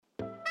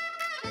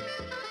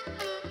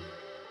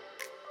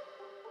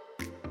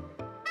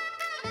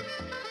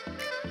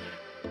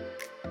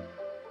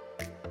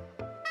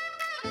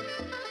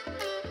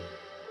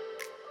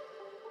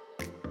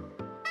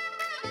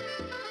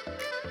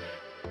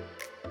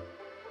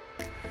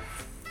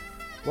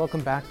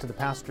Welcome back to the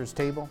Pastor's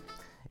Table.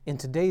 In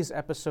today's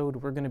episode,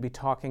 we're going to be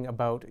talking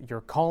about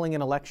your calling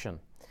and election.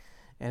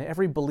 And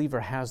every believer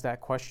has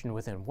that question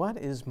within. What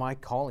is my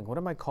calling? What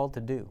am I called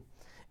to do?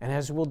 And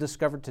as we'll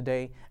discover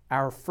today,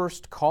 our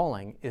first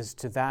calling is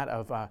to that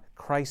of a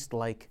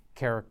Christ-like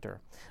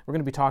character. We're going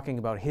to be talking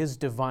about His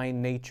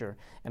divine nature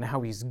and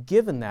how He's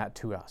given that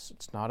to us.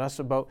 It's not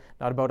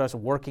about us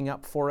working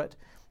up for it,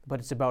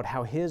 but it's about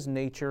how His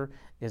nature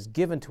is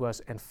given to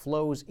us and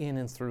flows in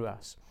and through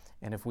us.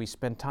 And if we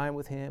spend time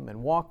with Him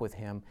and walk with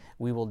Him,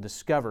 we will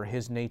discover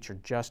His nature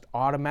just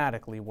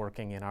automatically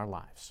working in our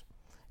lives.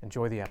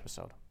 Enjoy the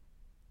episode.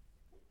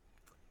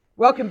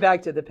 Welcome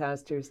back to the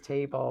Pastor's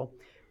Table.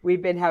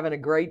 We've been having a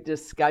great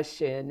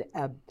discussion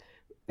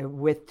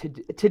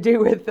to do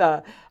with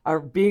our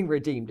being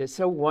redeemed. It's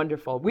so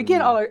wonderful. We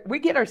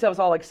get ourselves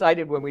all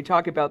excited when we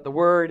talk about the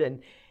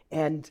Word,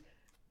 and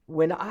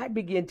when I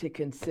begin to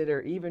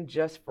consider, even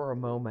just for a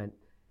moment,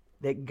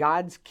 that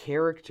God's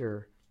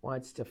character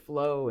wants to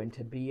flow and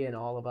to be in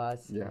all of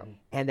us,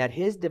 and that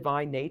His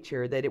divine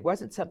nature, that it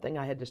wasn't something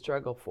I had to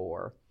struggle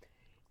for.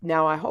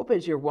 Now, I hope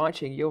as you're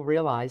watching, you'll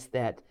realize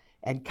that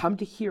and come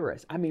to hear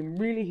us. I mean,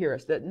 really hear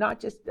us, that not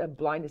just a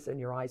blindness in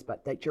your eyes,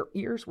 but that your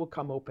ears will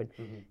come open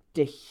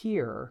to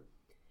hear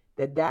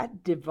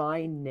that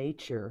divine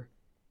nature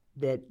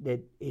that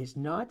is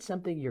not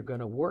something you're going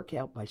to work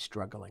out by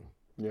struggling.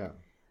 Yeah.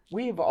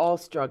 We've all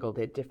struggled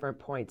at different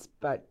points,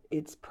 but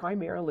it's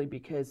primarily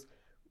because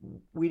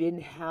we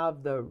didn't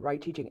have the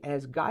right teaching. And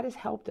as God has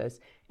helped us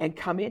and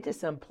come into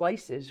some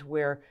places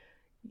where,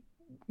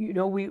 you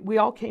know, we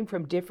all came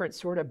from different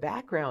sort of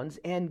backgrounds,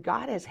 and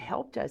God has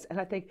helped us.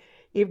 And I think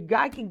if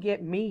God can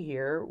get me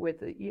here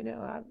with,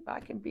 I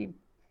can be,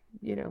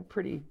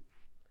 pretty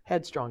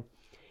headstrong.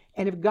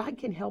 And if God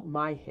can help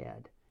my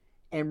head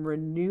and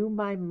renew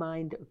my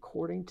mind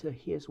according to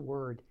His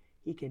Word,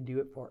 He can do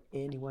it for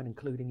anyone,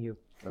 including you.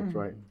 That's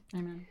right.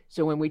 Amen.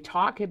 So when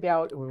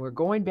we're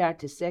going back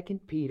to 2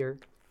 Peter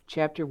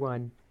chapter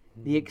 1,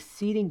 the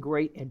exceeding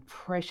great and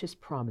precious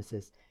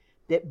promises,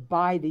 that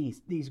by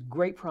these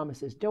great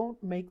promises, don't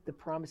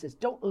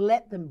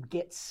let them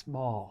get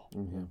small.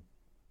 Mm-hmm.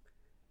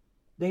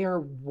 They are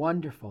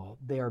wonderful,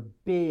 they're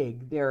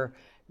big, they're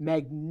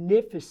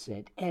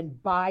magnificent,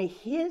 and by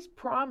His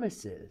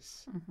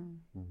promises,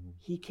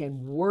 He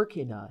can work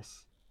in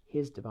us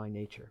His divine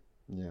nature.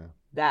 Yeah.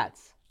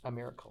 That's a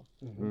miracle,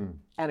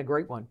 and a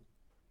great one.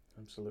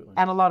 Absolutely.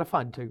 And a lot of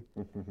fun, too.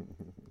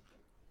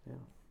 Yeah.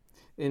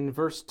 In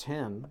verse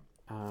 10,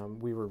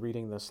 we were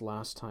reading this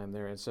last time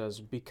there. It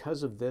says,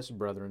 "Because of this,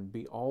 brethren,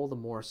 be all the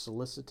more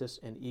solicitous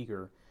and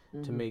eager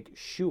to make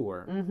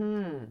sure,"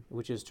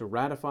 which is to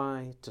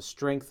ratify, to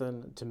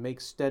strengthen, to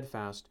make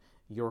steadfast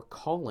your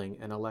calling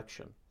and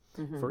election.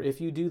 For if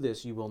you do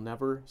this, you will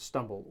never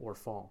stumble or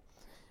fall.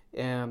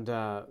 And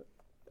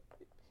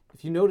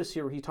if you notice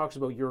here, he talks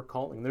about your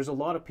calling. There's a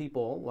lot of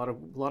people,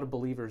 a lot of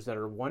believers that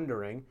are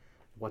wondering,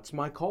 what's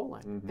my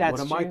calling? That's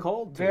what am I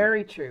called to?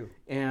 Very true.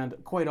 And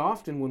quite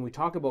often when we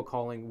talk about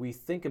calling, we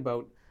think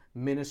about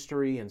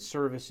ministry and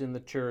service in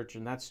the church,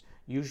 and that's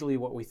usually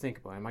what we think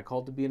about. Am I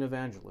called to be an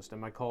evangelist?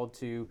 Am I called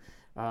to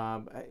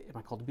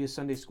be a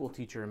Sunday school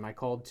teacher? Am I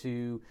called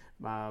to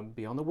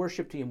be on the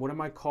worship team? What am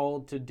I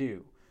called to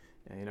do?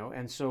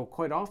 And so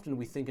quite often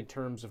we think in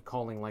terms of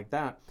calling like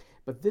that.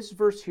 But this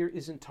verse here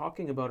isn't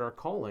talking about our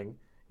calling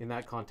in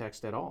that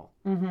context at all.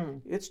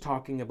 It's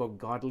talking about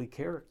godly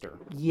character.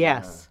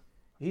 Yes.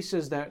 He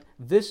says that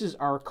this is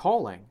our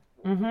calling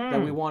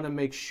that we want to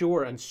make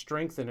sure and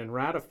strengthen and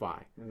ratify.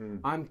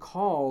 I'm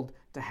called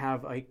to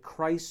have a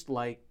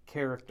Christ-like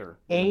character.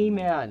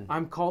 Amen.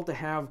 I'm called to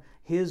have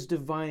His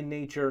divine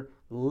nature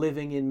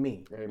living in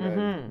me.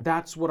 Amen.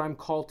 That's what I'm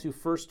called to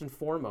first and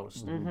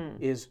foremost,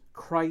 is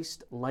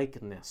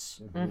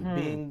Christ-likeness.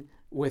 Being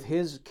with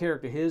His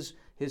character, His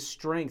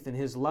strength and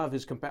His love,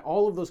 His compassion,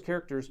 all of those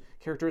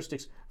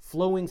characteristics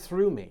flowing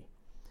through me.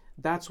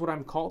 That's what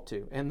I'm called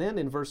to. And then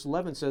in verse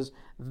 11 says,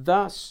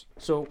 thus,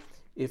 so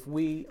if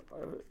we,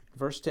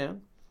 verse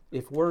 10,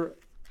 if we're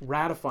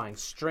ratifying,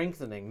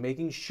 strengthening,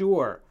 making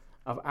sure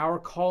of our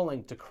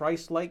calling to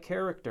Christ-like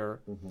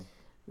character,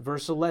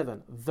 verse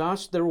 11,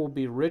 thus there will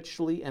be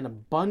richly and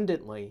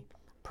abundantly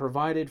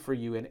provided for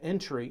you an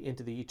entry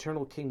into the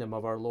eternal kingdom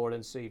of our Lord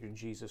and Savior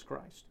Jesus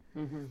Christ.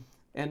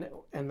 And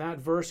that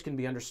verse can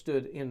be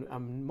understood in a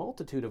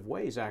multitude of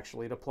ways,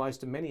 actually. It applies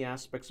to many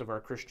aspects of our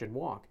Christian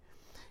walk.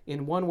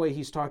 In one way,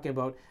 he's talking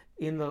about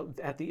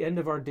at the end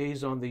of our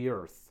days on the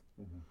earth,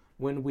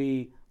 when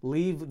we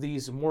leave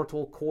these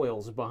mortal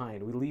coils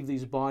behind, we leave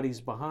these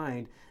bodies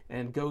behind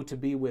and go to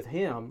be with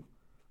Him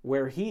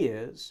where He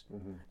is,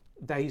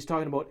 that he's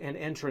talking about an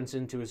entrance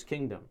into His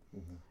kingdom.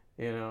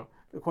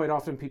 Quite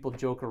often people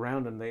joke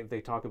around and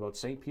they talk about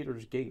St.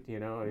 Peter's gate,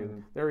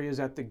 and there he is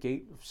at the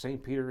gate of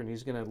St. Peter, and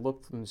he's going to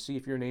look and see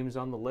if your name's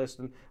on the list.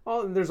 And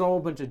there's a whole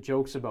bunch of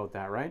jokes about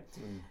that, right?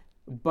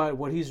 But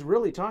what he's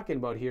really talking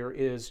about here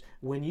is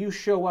when you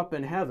show up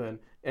in heaven,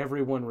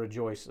 everyone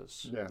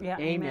rejoices. Yeah.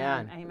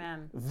 Amen.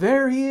 Amen.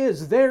 There he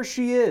is. There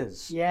she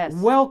is. Yes.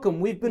 Welcome.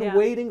 We've been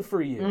waiting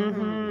for you.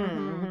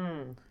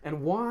 Mm-hmm. And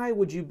And why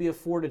would you be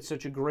afforded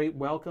such a great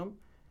welcome?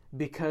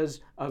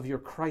 Because of your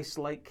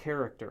Christ-like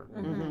character.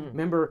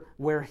 Remember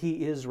where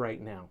he is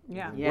right now.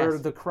 Yeah. Yes. Where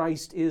the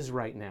Christ is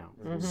right now,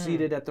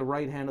 seated at the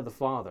right hand of the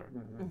Father.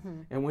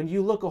 And when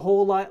you look a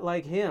whole lot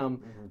like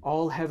him,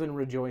 all heaven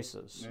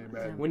rejoices.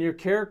 Amen. When your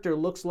character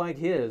looks like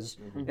his,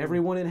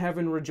 everyone in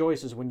heaven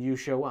rejoices when you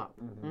show up.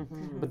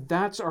 But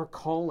that's our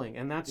calling,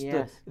 and that's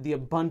Yes. the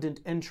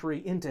abundant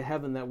entry into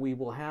heaven that we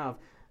will have.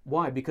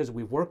 Why? Because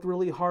we worked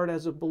really hard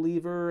as a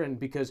believer, and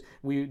because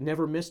we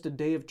never missed a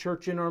day of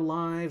church in our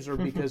lives, or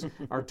because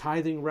our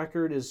tithing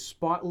record is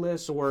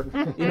spotless, or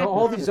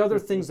all these other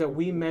things that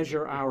we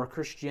measure our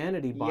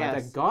Christianity by,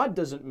 Yes. that God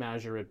doesn't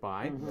measure it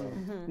by.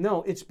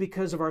 No, it's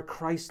because of our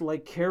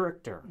Christ-like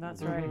character.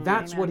 That's right.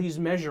 That's what Amen. he's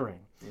measuring.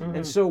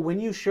 And so when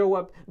you show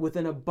up with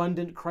an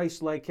abundant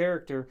Christ-like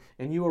character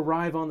and you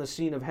arrive on the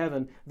scene of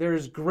heaven, there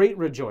is great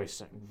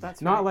rejoicing.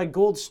 That's Not right. like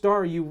Gold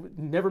Star, you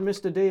never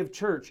missed a day of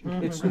church.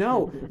 It's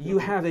no, you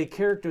have a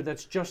character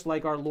that's just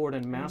like our Lord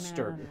and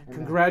Master. Amen.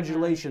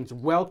 Congratulations,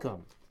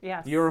 welcome.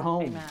 Yes. You're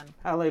home. Amen.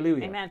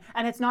 Hallelujah. Amen.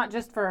 And it's not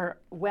just for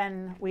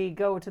when we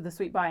go to the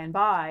sweet by and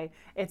by.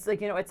 It's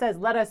like, it says,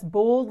 let us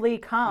boldly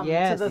come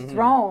Yes. to the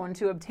throne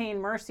to obtain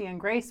mercy and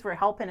grace for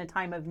help in a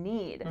time of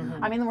need.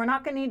 I mean, we're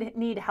not going to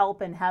need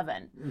help in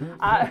heaven.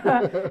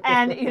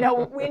 And,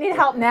 we need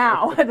help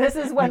now. This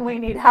is when we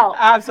need help.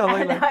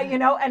 Absolutely.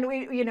 And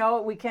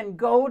we can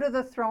go to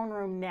the throne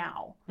room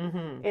now.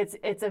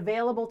 It's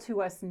available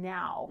to us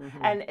now.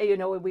 And,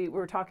 we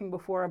were talking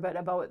before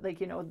about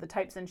the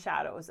types and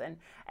shadows,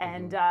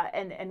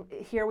 and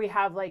here we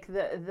have like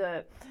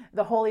the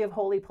holy of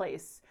holy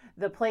place,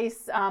 the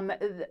place,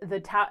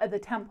 the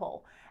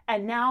temple,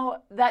 and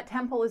now that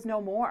temple is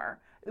no more.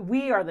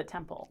 We are the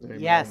temple. Amen.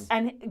 Yes.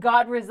 And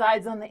God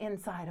resides on the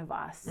inside of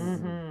us.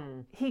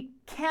 He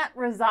can't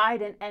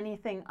reside in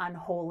anything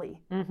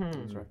unholy.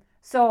 That's right.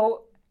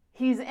 So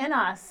he's in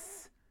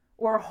us.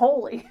 We're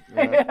holy.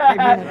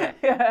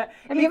 Yeah.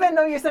 Even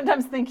though you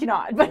sometimes think you're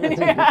not. But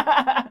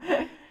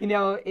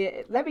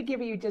Let me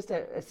give you just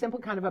a simple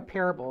kind of a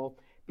parable,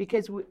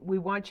 because we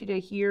want you to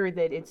hear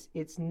that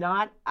it's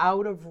not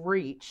out of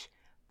reach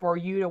for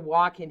you to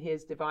walk in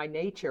his divine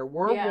nature.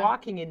 We're Yeah.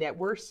 walking in that.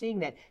 We're seeing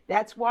that.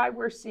 That's why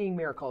we're seeing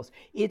miracles.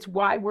 It's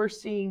why we're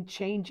seeing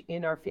change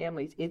in our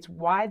families. It's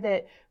why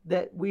that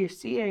we're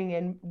seeing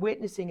and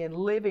witnessing and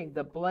living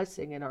the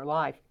blessing in our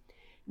life.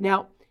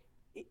 Now,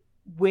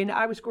 when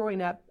I was growing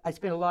up, I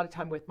spent a lot of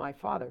time with my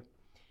father.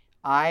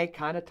 I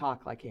kind of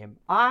talked like him.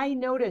 I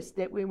noticed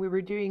that when we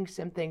were doing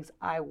some things,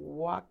 I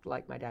walked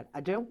like my dad.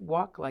 I don't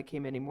walk like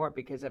him anymore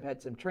because I've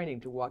had some training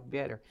to walk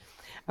better.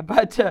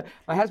 But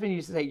my husband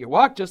used to say, "You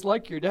walk just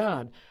like your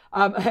dad,"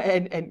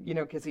 and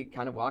because he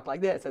kind of walked like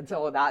this, and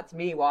so that's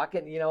me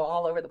walking,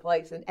 all over the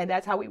place, and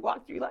that's how we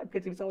walked through life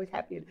because he was always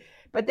happy.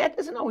 But that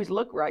doesn't always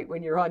look right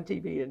when you're on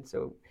TV,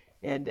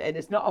 and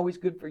it's not always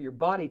good for your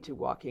body to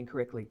walk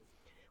incorrectly.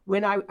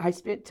 When I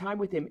spent time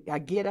with him, I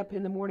get up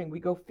in the morning,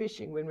 we go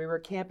fishing when we were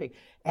camping,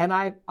 and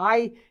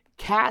I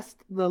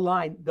cast the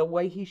line the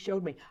way he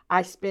showed me.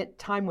 I spent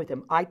time with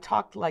him. I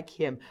talked like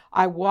him.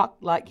 I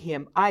walked like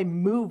him. I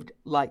moved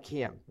like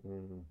him.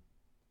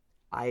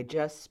 I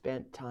just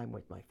spent time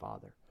with my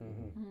father.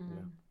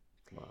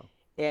 Wow.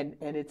 And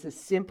it's a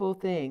simple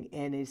thing.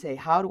 And they say,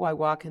 how do I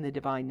walk in the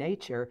divine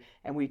nature?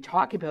 And we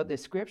talk about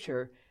this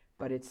scripture,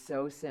 but it's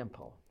so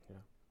simple.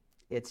 Yeah.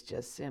 It's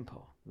just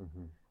simple.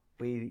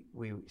 We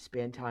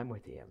spend time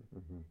with him,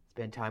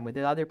 spend time with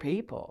the other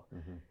people.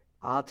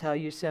 I'll tell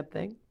you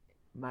something.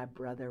 My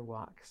brother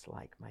walks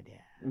like my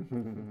dad.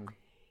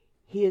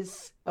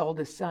 His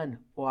oldest son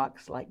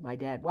walks like my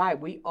dad. Why?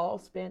 We all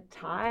spent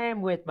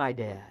time with my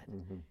dad.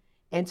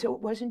 And so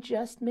it wasn't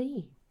just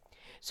me.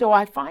 So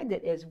I find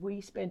that as we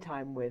spend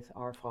time with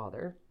our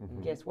Father,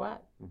 guess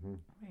what?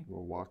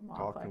 We'll walk,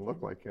 talk, and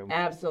look like him.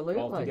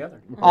 Absolutely. All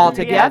together. All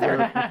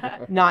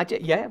together. Not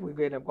just, we're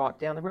going to walk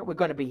down the road. We're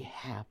going to be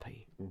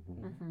happy.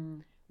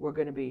 We're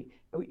going to be,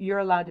 you're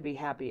allowed to be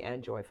happy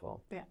and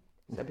joyful. Yeah.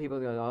 Some people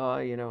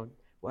go,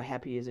 well,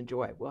 happy isn't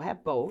joy. We'll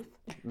have both.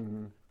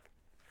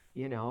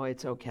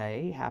 It's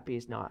okay. Happy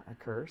is not a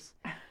curse.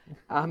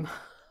 Some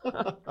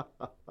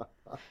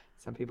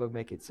people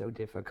make it so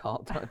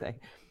difficult, don't they?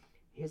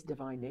 His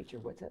divine nature,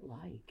 what's it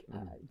like?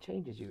 It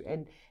changes you.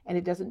 And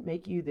it doesn't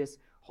make you this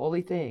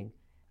holy thing.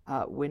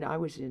 When I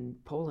was in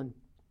Poland,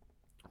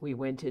 we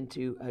went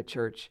into a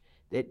church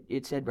that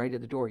it said right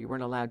at the door, you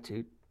weren't allowed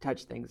to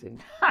touch things,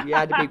 and you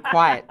had to be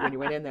quiet when you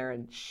went in there,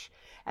 and shh.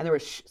 And there were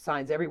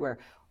signs everywhere.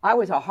 I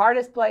was the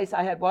hardest place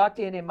I had walked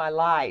in my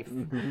life.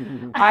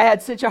 I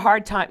had such a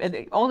hard time,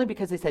 and only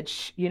because they said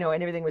shh, and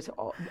everything was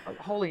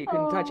holy, you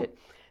couldn't touch it.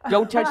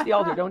 Don't touch the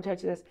altar, don't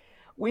touch this.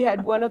 We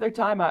had one other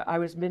time I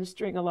was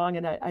ministering along,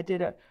 and I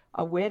did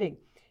a wedding,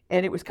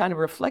 and it was kind of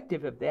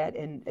reflective of that.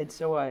 And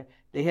so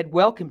they had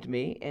welcomed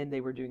me, and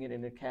they were doing it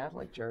in a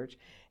Catholic church.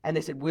 And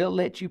they said, we'll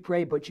let you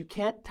pray, but you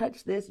can't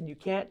touch this, and you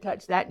can't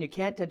touch that, and you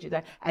can't touch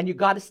that, and you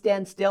got to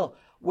stand still.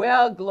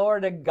 Well,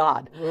 glory to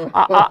God.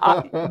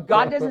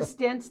 God doesn't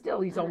stand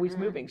still. He's always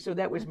moving. So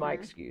that was my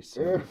excuse.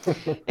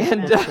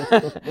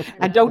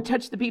 And don't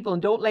touch the people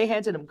and don't lay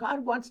hands on them.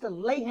 God wants to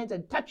lay hands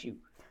and touch you.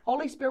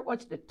 Holy Spirit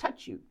wants to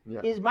touch you.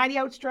 Yeah. His mighty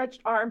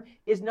outstretched arm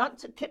is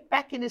not kept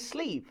back in his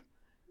sleeve.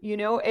 You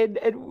know, and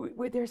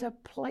there's a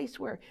place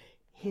where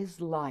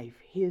his life,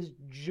 his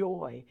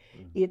joy,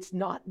 it's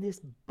not this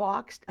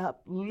boxed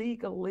up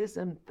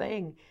legalism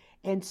thing.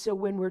 And so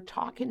when we're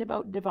talking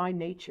about divine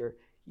nature,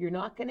 you're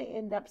not going to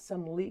end up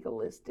some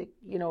legalistic,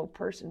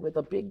 person with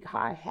a big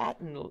high hat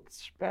and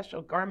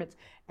special garments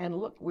and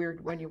look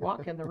weird when you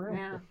walk in the room.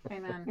 Yeah,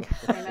 amen.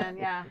 Amen.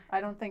 Yeah. I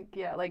don't think,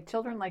 like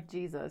children like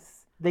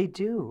Jesus. They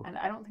do. And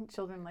I don't think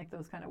children like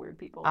those kind of weird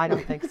people. I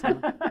don't think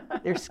so.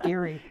 They're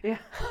scary. Yeah.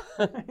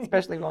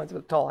 Especially ones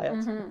with tall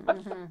hats.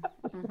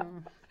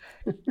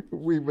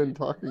 We've been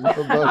talking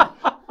about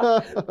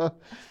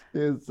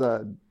his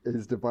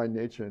divine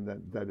nature and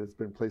that has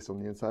been placed on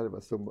the inside of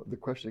us. So the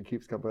question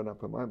keeps coming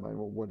up in my mind,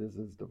 well, what is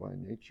his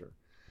divine nature?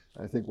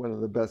 I think one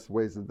of the best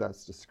ways that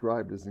that's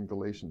described is in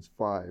Galatians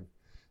 5,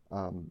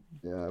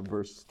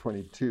 verse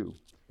 22,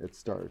 it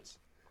starts.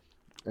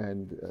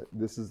 And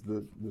this is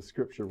the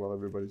scripture, while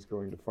everybody's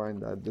going to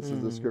find that, this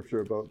is the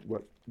scripture about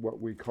what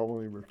we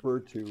commonly refer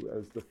to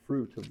as the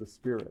fruit of the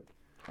Spirit.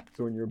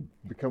 So when you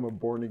become a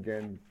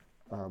born-again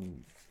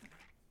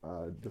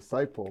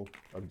disciple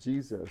of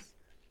Jesus,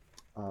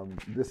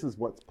 this is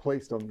what's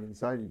placed on the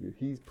inside of you.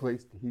 He's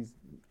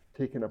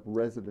taken up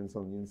residence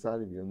on the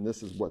inside of you, and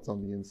this is what's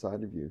on the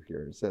inside of you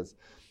here. It says,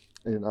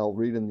 and I'll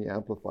read in the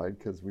Amplified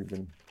because we've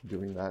been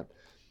doing that.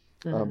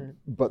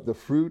 But the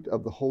fruit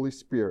of the Holy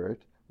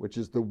Spirit, which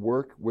is the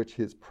work which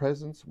his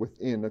presence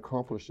within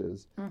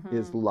accomplishes,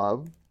 is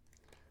love,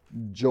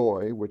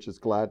 joy, which is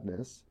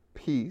gladness,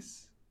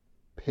 peace,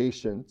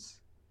 patience,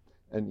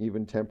 and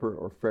even temper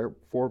or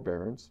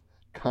forbearance,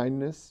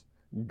 kindness,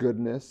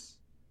 goodness,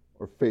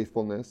 or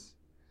faithfulness,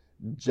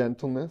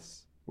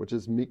 gentleness, which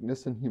is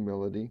meekness and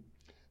humility,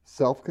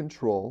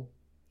 self-control,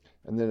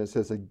 and then it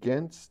says,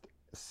 against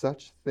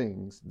such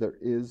things there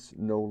is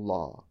no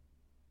law.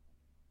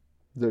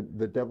 The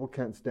devil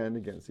can't stand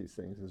against these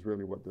things is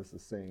really what this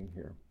is saying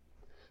here.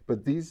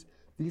 But these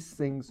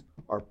things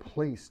are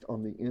placed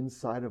on the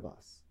inside of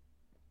us.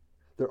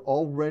 They're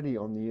already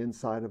on the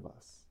inside of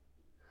us.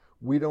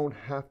 We don't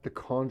have to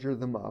conjure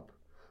them up.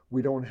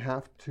 We don't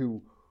have to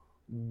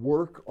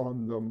work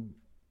on them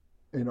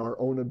in our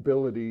own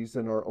abilities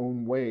and our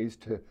own ways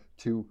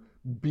to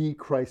be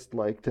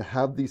Christ-like, to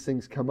have these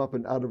things come up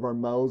and out of our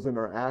mouths and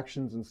our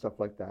actions and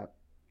stuff like that.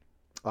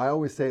 I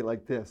always say it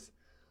like this.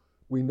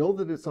 We know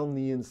that it's on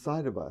the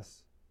inside of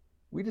us.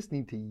 We just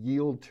need to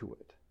yield to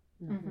it.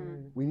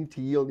 We need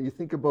to yield. You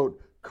think about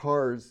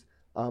cars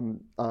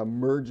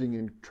merging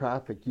in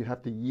traffic. You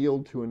have to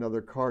yield to another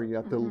car. You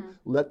have to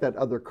let that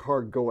other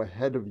car go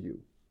ahead of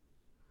you.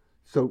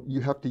 So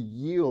you have to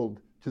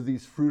yield to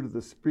these fruit of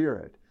the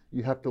Spirit.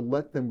 You have to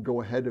let them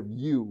go ahead of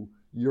you,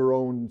 your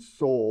own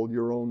soul,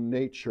 your own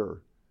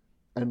nature,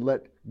 and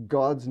let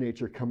God's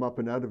nature come up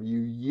and out of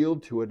you.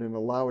 Yield to it and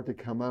allow it to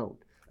come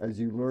out as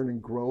you learn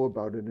and grow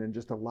about it, and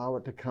just allow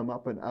it to come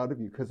up and out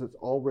of you because it's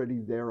already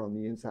there on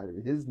the inside of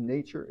you. His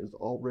nature is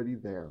already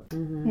there.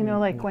 You know,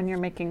 like when you're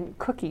making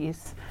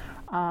cookies,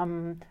 I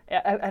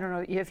don't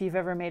know if you've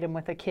ever made them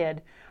with a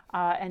kid.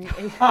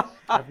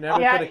 I've never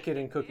put a kid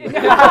in cookies.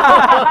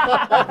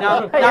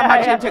 Not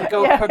much into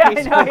goat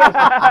cookies.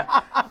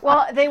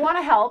 Well, they want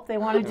to help. They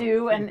want to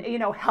do and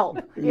help.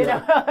 You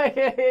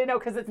know,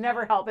 because it's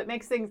never help. It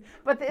makes things,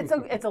 but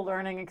it's a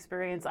learning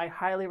experience. I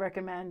highly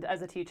recommend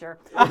as a teacher.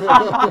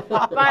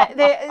 But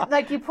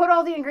they you put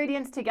all the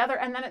ingredients together,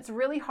 and then it's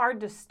really hard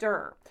to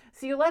stir.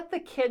 So you let the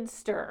kids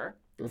stir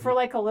for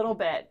like a little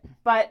bit,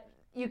 but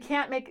you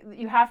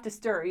have to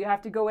stir. You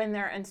have to go in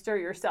there and stir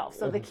yourself.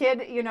 So the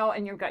kid,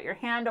 and you've got your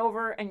hand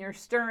over and you're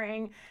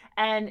stirring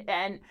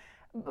and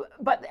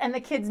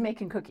the kid's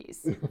making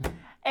cookies.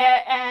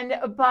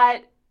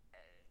 But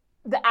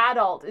the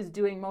adult is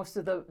doing most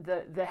of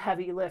the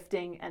heavy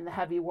lifting and the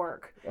heavy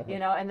work,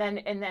 and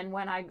then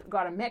when I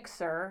got a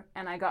mixer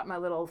and I got my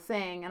little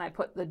thing and I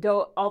put the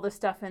dough, all the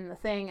stuff in the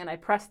thing and I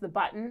pressed the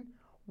button,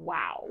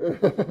 wow,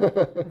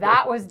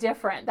 that was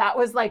different. That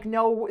was like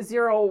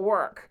zero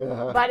work.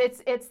 But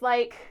it's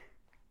like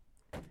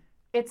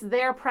it's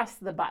there. Press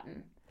the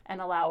button and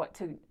allow it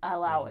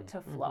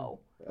to flow.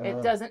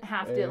 It doesn't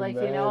have to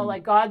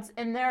like God's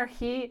in there.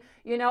 He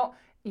he'll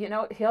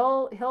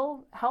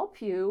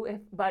help you.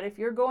 But if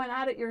you're going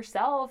at it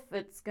yourself,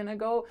 it's gonna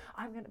go.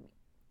 I'm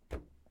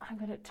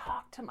gonna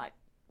talk to my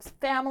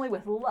family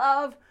with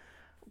love.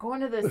 Going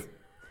to this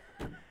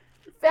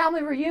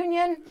family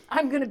reunion,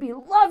 I'm going to be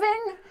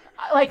loving,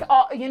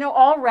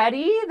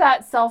 already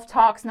that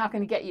self-talk's not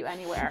going to get you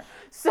anywhere.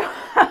 So,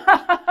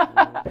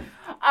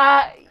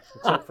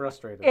 Except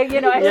frustrated.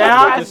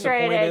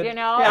 Frustrated,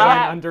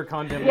 under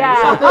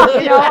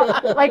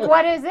condemnation. like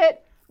what is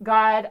it?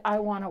 God, I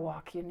want to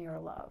walk in your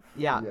love.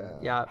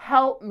 Yeah.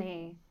 Help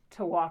me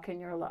to walk in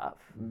your love.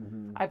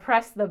 I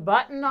press the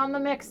button on the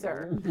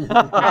mixer and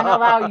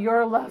allow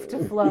your love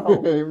to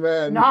flow.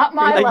 Amen. Not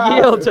my I love.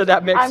 yield to that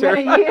I'm mixer.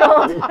 going to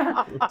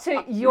yield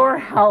to your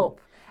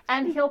help.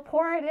 And he'll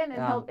pour it in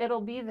and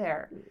it'll be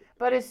there.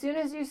 But as soon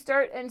as you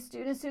start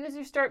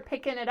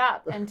picking it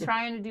up and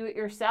trying to do it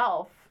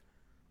yourself,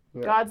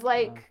 God's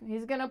like,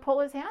 he's going to pull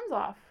his hands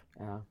off.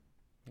 Yeah.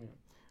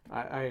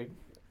 I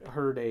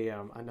heard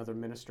another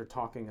minister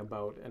talking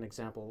about an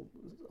example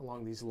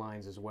along these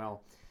lines as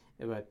well.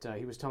 But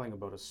he was telling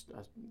about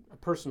a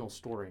personal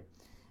story.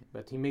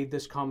 But he made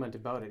this comment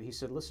about it. He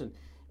said, listen,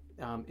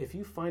 if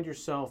you find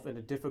yourself in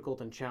a difficult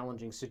and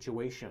challenging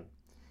situation,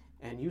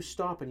 and you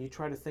stop and you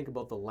try to think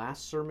about the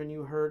last sermon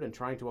you heard and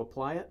trying to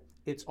apply it,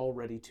 it's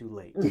already too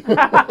late. That's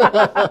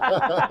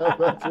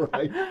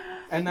right.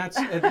 And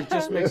it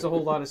just makes a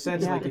whole lot of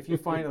sense. Like if you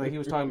find, like he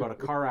was talking about a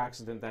car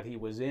accident that he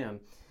was in,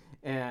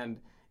 and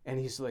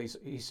he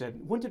said,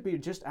 wouldn't it be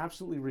just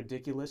absolutely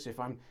ridiculous if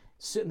I'm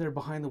sitting there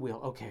behind the wheel?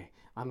 Okay,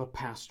 I'm a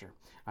pastor.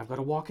 I've got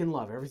to walk in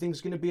love. Everything's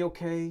going to be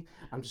okay.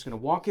 I'm just going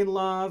to walk in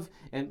love,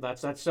 and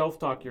that's that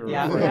self-talk you're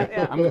referring.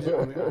 I'm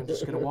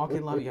just going to walk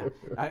in love. Yeah,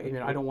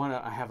 I don't want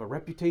to. I have a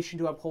reputation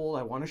to uphold.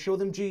 I want to show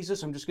them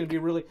Jesus. I'm just going to be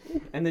really.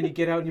 And then you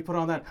get out and you put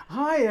on that.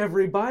 Hi,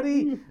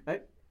 everybody.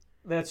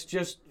 That's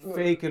just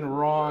fake and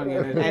wrong,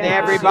 and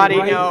everybody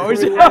knows.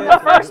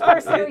 The first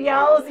person who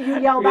yells, you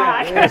yell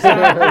back. Yeah,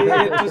 exactly.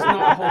 It does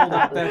not hold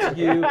up. That's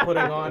you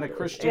putting on a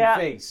Christian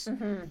face,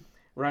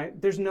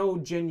 right? There's no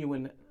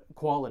genuine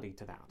quality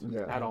to that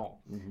at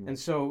all. And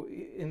so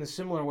in the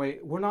similar way,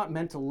 we're not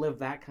meant to live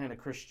that kind of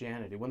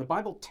Christianity. When the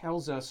Bible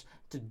tells us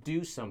to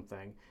do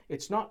something,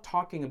 it's not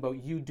talking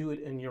about you do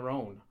it in your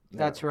own.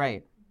 That's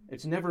right.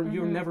 It's never,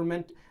 you're never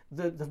meant,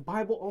 the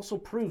Bible also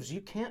proves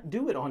you can't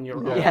do it on your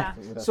own. Yeah.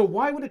 So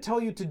why would it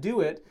tell you to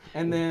do it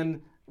and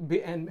then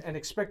and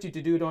expect you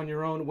to do it on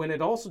your own when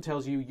it also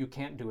tells you you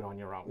can't do it on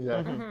your own?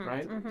 Yeah.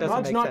 Right? Doesn't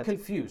God's make not sense.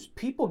 confused.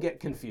 People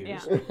get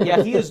confused.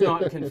 Yeah. He is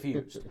not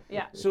confused.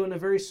 Yeah. So in a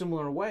very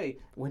similar way,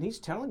 when he's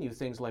telling you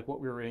things like what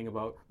we were reading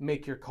about,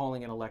 make your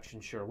calling and election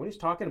sure, when he's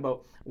talking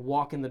about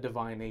walk in the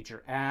divine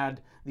nature,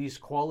 add these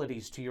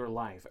qualities to your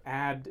life,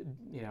 add,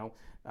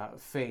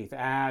 faith,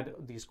 add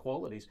these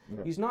qualities.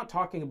 He's not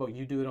talking about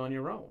you do it on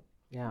your own.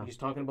 Yeah. He's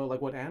talking about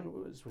like what Anne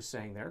was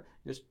saying there.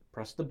 Just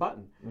press the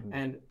button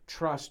and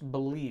trust,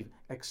 believe,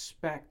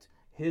 expect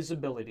his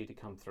ability to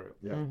come through.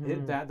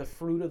 That the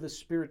fruit of the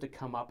Spirit to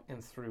come up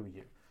and through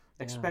you.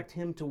 Expect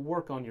him to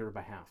work on your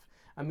behalf.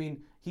 I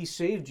mean, he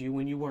saved you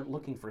when you weren't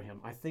looking for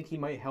him. I think he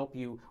might help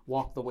you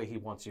walk the way he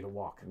wants you to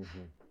walk.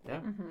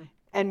 Yeah.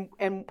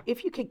 And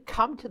if you can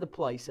come to the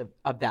place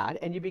of that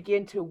and you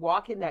begin to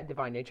walk in that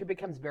divine nature, it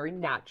becomes very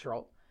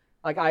natural.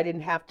 Like I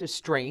didn't have to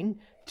strain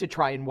to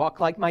try and walk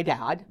like my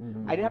dad.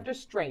 I didn't have to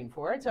strain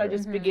for it. So I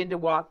just begin to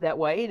walk that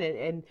way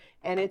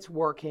and it's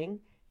working.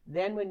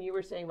 Then when you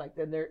were saying like,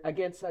 then there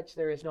against such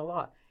there is no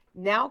law.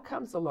 Now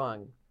comes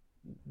along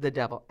the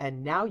devil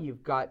and now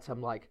you've got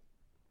some like,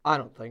 I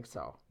don't think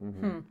so.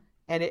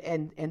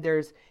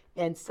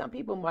 And some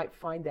people might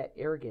find that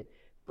arrogant,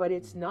 but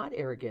it's not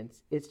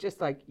arrogance. It's just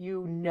like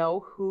you know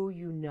who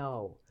you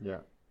know. Yeah.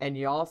 And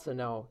you also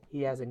know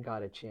he hasn't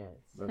got a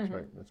chance. That's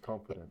right. That's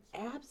confidence.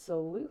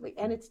 Absolutely.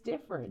 And it's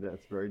different.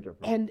 That's very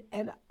different.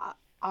 And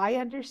I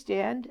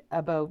understand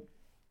about,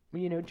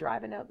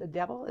 driving out the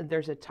devil. And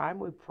there's a time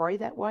we pray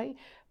that way.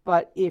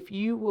 But if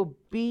you will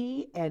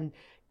be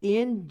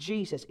in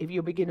Jesus, if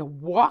you begin to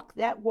walk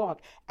that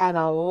walk and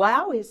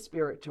allow his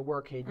Spirit to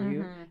work in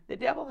you, the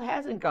devil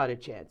hasn't got a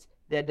chance.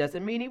 That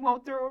doesn't mean he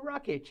won't throw a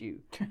rock at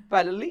you.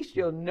 But at least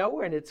you'll know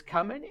when it's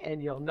coming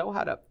and you'll know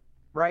how to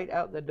right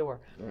out the door.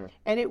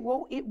 And it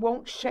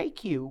won't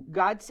shake you.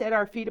 God set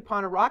our feet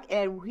upon a rock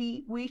and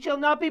we shall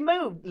not be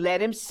moved.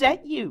 Let him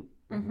set you.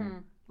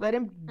 Let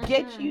him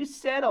get you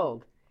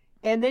settled.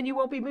 And then you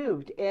won't be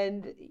moved.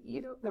 And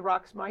the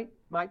rocks might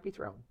be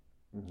thrown.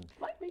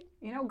 Might be.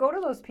 Go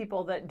to those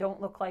people that don't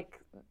look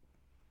like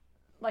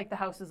the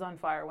house is on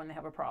fire when they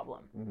have a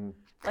problem.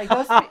 Like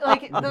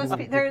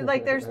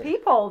there's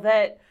people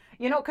that,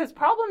 because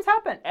problems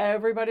happen.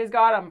 Everybody's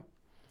got them.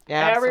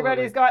 Absolutely.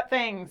 Everybody's got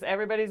things.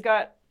 Everybody's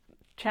got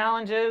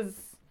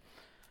challenges,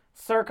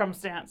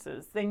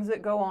 circumstances, things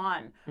that go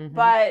on.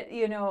 But,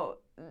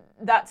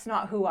 that's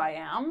not who I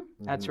am.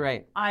 That's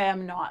right. I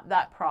am not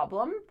that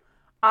problem.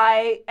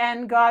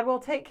 And God will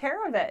take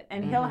care of it,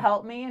 and he'll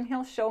help me and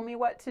he'll show me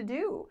what to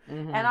do.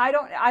 And I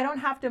don't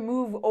have to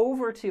move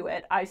over to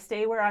it. I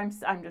stay where I'm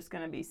just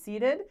going to be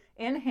seated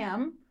in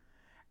him,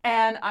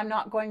 and I'm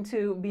not going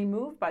to be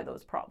moved by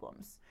those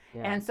problems.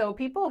 Yeah. And so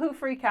people who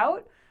freak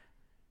out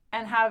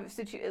and have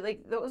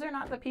those are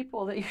not the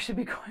people that you should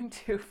be going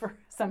to for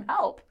some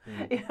help.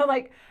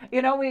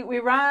 We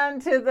run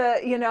to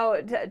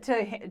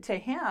the to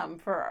him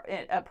for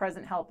a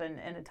present help in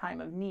a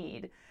time of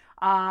need.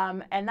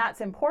 And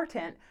that's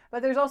important,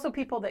 but there's also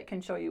people that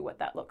can show you what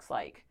that looks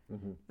like,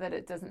 that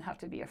it doesn't have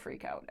to be a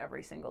freak out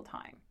every single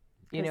time.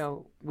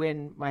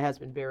 When my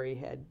husband Barry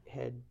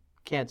had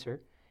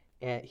cancer,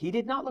 he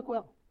did not look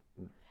well.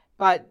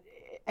 But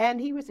and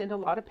he was in a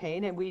lot of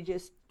pain, and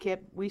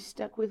we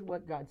stuck with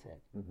what God said.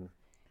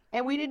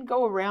 And we didn't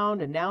go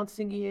around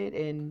announcing it,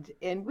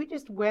 and we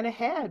just went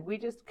ahead. We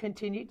just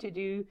continued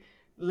to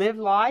live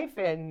life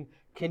and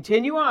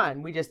continue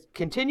on. We just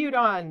continued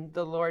on.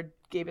 The Lord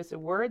gave us a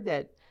word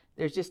that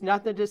there's just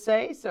nothing to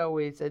say, so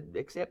we said,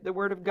 accept the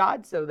word of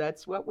God. So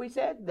that's what we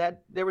said,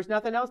 that there was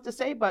nothing else to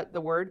say but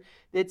the word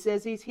that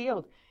says he's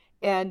healed.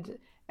 And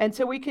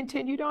so we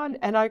continued on,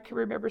 and I can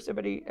remember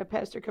a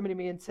pastor coming to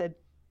me and said,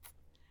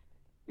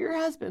 your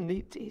husband,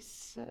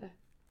 he's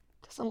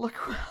doesn't look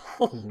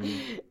well.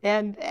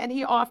 And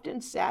he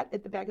often sat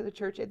at the back of the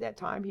church at that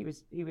time. He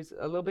was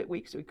a little bit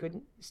weak, so he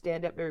couldn't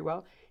stand up very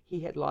well. He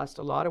had lost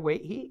a lot of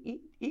weight.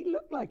 He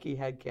looked like he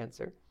had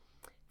cancer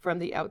from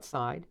the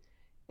outside,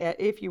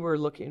 if you were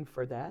looking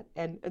for that.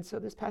 And so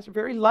this pastor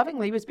very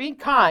lovingly was being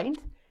kind,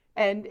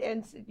 and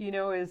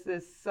is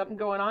this something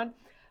going on?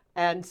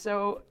 And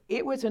so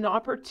it was an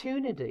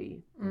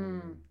opportunity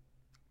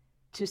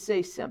to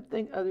say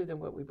something other than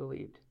what we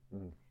believed.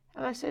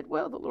 And I said,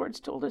 well, the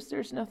Lord's told us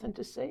there's nothing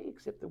to say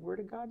except the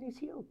word of God, and he's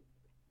healed.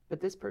 But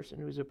this person,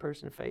 who was a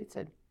person of faith,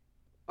 said,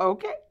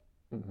 okay,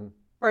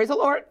 praise the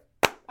Lord.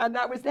 And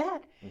that was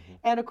that.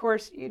 And of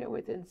course,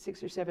 within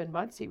 6 or 7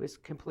 months, he was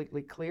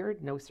completely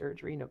cleared. No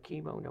surgery, no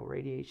chemo, no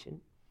radiation.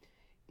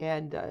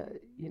 And,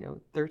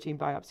 13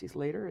 biopsies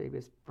later, he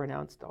was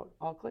pronounced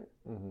all clear.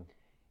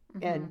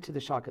 And to the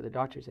shock of the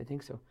doctors, I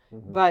think so.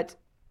 But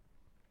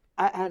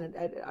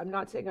I'm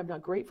not saying I'm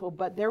not grateful,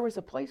 but there was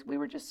a place we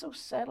were just so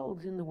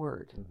settled in the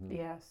word.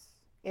 Yes.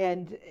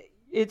 And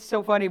it's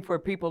so funny for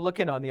people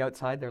looking on the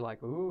outside. They're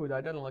like, ooh,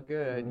 that doesn't look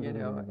good,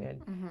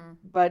 And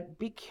but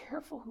be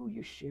careful who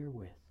you share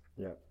with.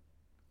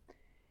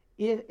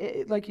 Yeah.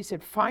 Like you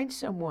said, find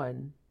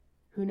someone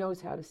who knows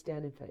how to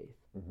stand in faith.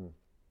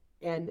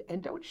 And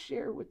don't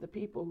share with the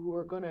people who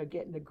are going to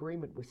get in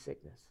agreement with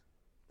sickness.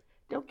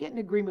 Don't get in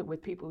agreement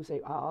with people who say,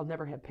 I'll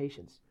never have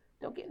patience.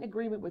 Don't get in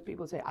agreement with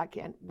people who say, I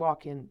can't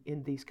walk in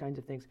these kinds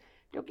of things.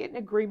 Don't get in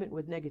agreement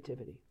with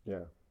negativity.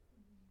 Yeah.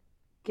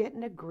 Get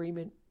in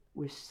agreement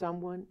with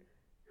someone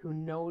who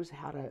knows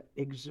how to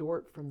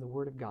exhort from the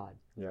Word of God.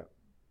 Yeah.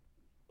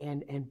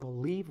 And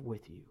believe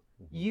with you.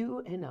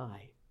 You and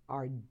I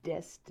are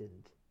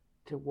destined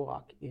to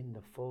walk in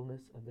the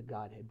fullness of the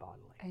Godhead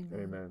bodily.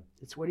 Amen.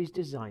 It's what he's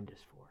designed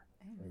us for.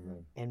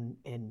 Amen.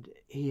 And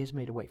he has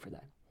made a way for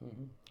that.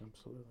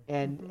 Absolutely.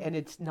 And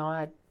it's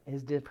not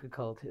as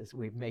difficult as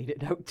we've made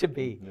it out to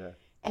be. Yeah.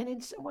 And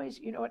in some ways,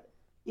 you know what?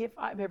 If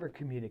I've ever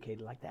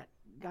communicated like that,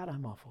 God,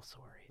 I'm awful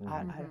sorry.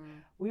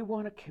 We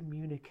want to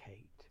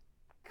communicate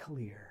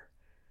clear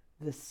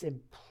the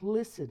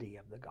simplicity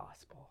of the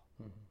gospel.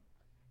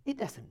 It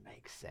doesn't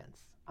make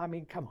sense. I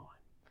mean, come on.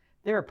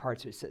 There are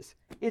parts where it says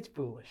it's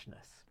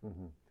foolishness.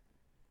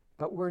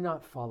 But we're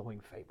not following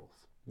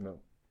fables. No.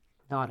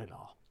 Not at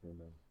all.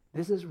 Amen.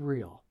 This is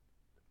real.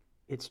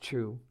 It's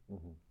true.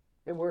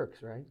 It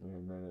works, right?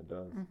 Amen. It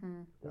does.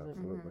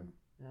 Absolutely.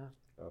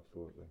 Yeah.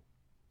 Absolutely.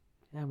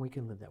 And we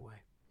can live that way.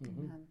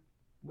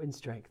 In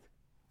strength.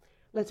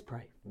 Let's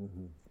pray.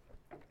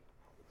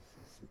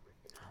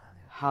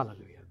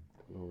 Hallelujah.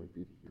 Glory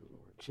be to you,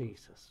 Lord.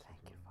 Jesus. Thank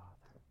you, Father.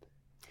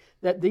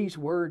 That these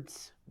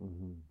words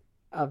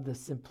of the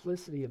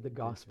simplicity of the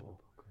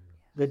gospel,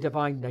 the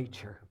divine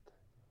nature,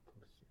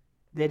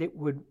 that it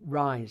would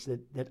rise,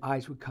 that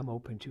eyes would come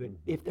open to it.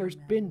 If there's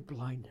been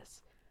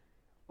blindness,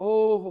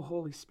 oh,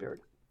 Holy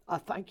Spirit, I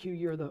thank you,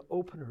 you're the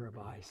opener of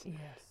eyes. Yes.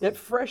 That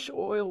fresh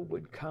oil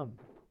would come.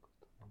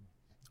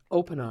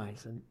 Open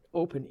eyes and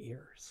open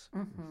ears.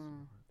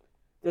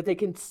 That they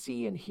can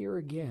see and hear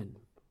again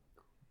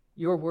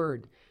your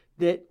word.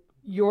 That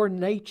your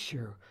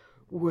nature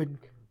would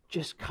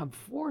just come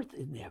forth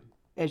in them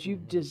as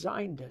you've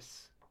designed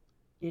us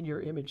in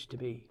your image to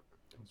be.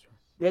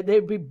 That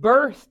they'd be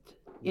birthed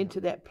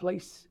into that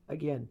place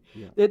again.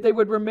 That they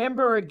would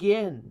remember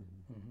again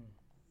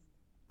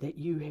that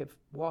you have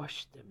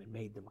washed them and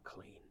made them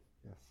clean.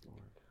 Yes,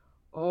 Lord.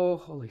 Oh,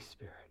 Holy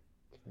Spirit.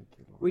 Thank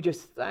you, Lord. We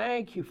just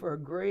thank you for a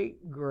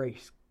great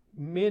grace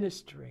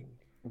ministering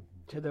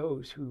to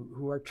those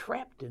who are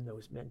trapped in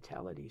those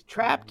mentalities,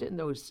 trapped in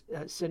those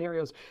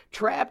scenarios,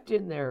 trapped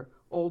in their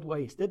old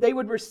ways, that they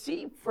would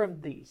receive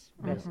from these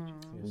messages.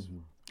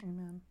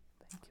 Amen.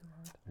 Thank you,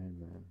 Lord.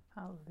 Amen.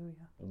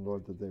 Hallelujah. And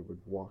Lord, that they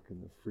would walk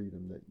in the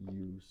freedom that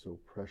you so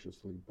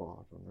preciously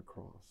bought on the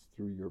cross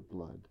through your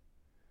blood,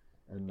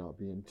 and not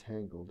be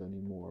entangled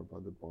anymore by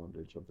the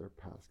bondage of their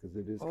past, because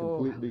it is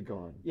completely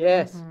gone.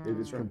 Yes. It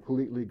is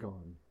completely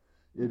gone.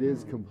 It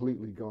is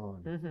completely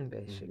gone. Oh,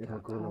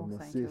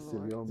 thank you,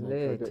 Lord.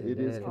 It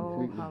is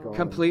completely gone.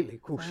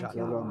 Completely. Thank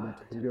you, Lord.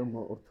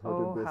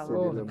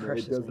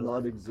 precious It does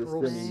blood. not exist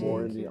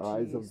anymore in the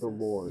eyes of the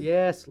Lord.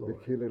 Yes, Lord.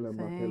 Thank you,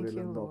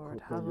 Lord.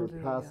 Your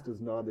past does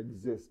not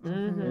exist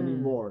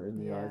anymore in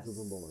the eyes of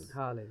the Lord.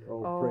 Hallelujah.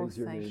 Oh, praise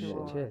your thank name, you,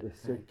 Lord.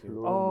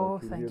 Lord. Oh,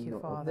 thank you,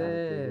 Father.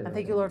 Yeah. And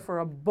thank you, Lord, for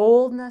a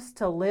boldness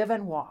to live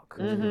and walk.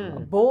 A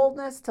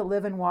boldness to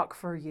live and walk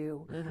for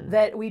you.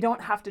 That we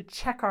don't have to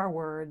check our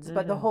words,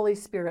 but the Holy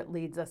Spirit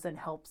leads us and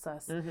helps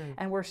us.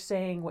 And we're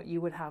saying what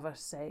you would have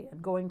us say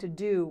and going to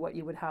do what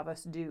you would have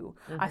us do.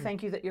 I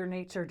thank you that your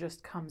nature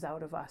just comes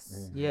out of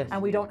us. Yes.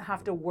 And we don't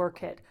have to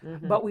work it,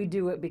 but we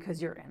do it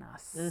because you're in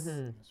us.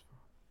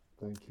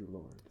 Thank you,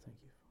 Lord. Thank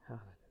you.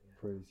 Hallelujah.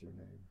 Praise your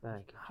name.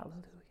 Thank you.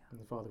 Hallelujah.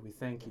 And Father, we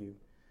thank you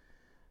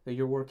that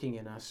you're working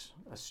in us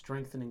a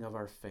strengthening of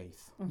our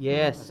faith.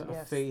 Yes. A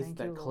Yes, faith thank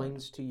that you, Lord.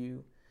 clings to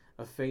you,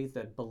 a faith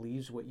that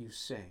believes what you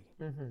say,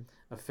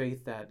 a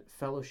faith that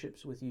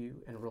fellowships with you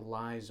and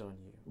relies on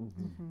you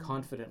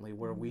confidently,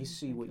 where we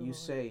see what you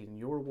say in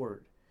your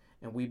word,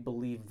 and we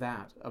believe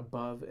that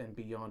above and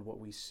beyond what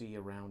we see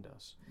around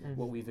us,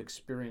 what we've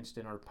experienced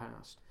in our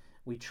past.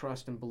 We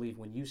trust and believe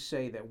when you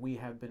say that we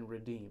have been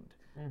redeemed,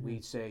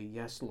 we say,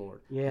 yes,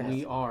 Lord, Yes.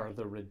 we are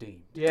the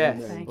redeemed.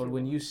 Yes. Thank Lord, you.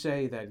 when you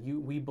say that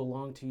we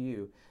belong to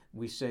you,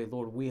 we say,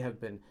 Lord, we have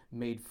been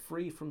made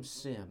free from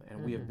sin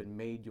and we have been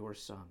made your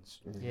sons.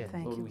 Yes.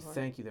 Thank Lord, you, we Lord.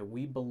 thank you that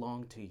we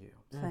belong to you.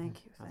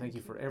 Thank you. I thank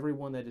you for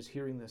everyone that is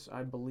hearing this.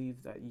 I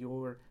believe that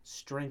you're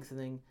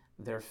strengthening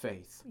their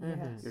faith.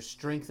 Yes. You're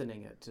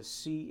strengthening it to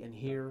see and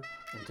hear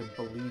and to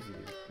believe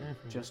you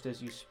just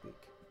as you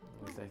speak.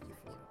 And we thank you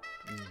for it.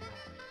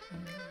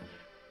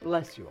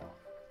 Bless you all.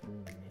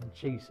 In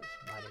Jesus'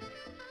 mighty name.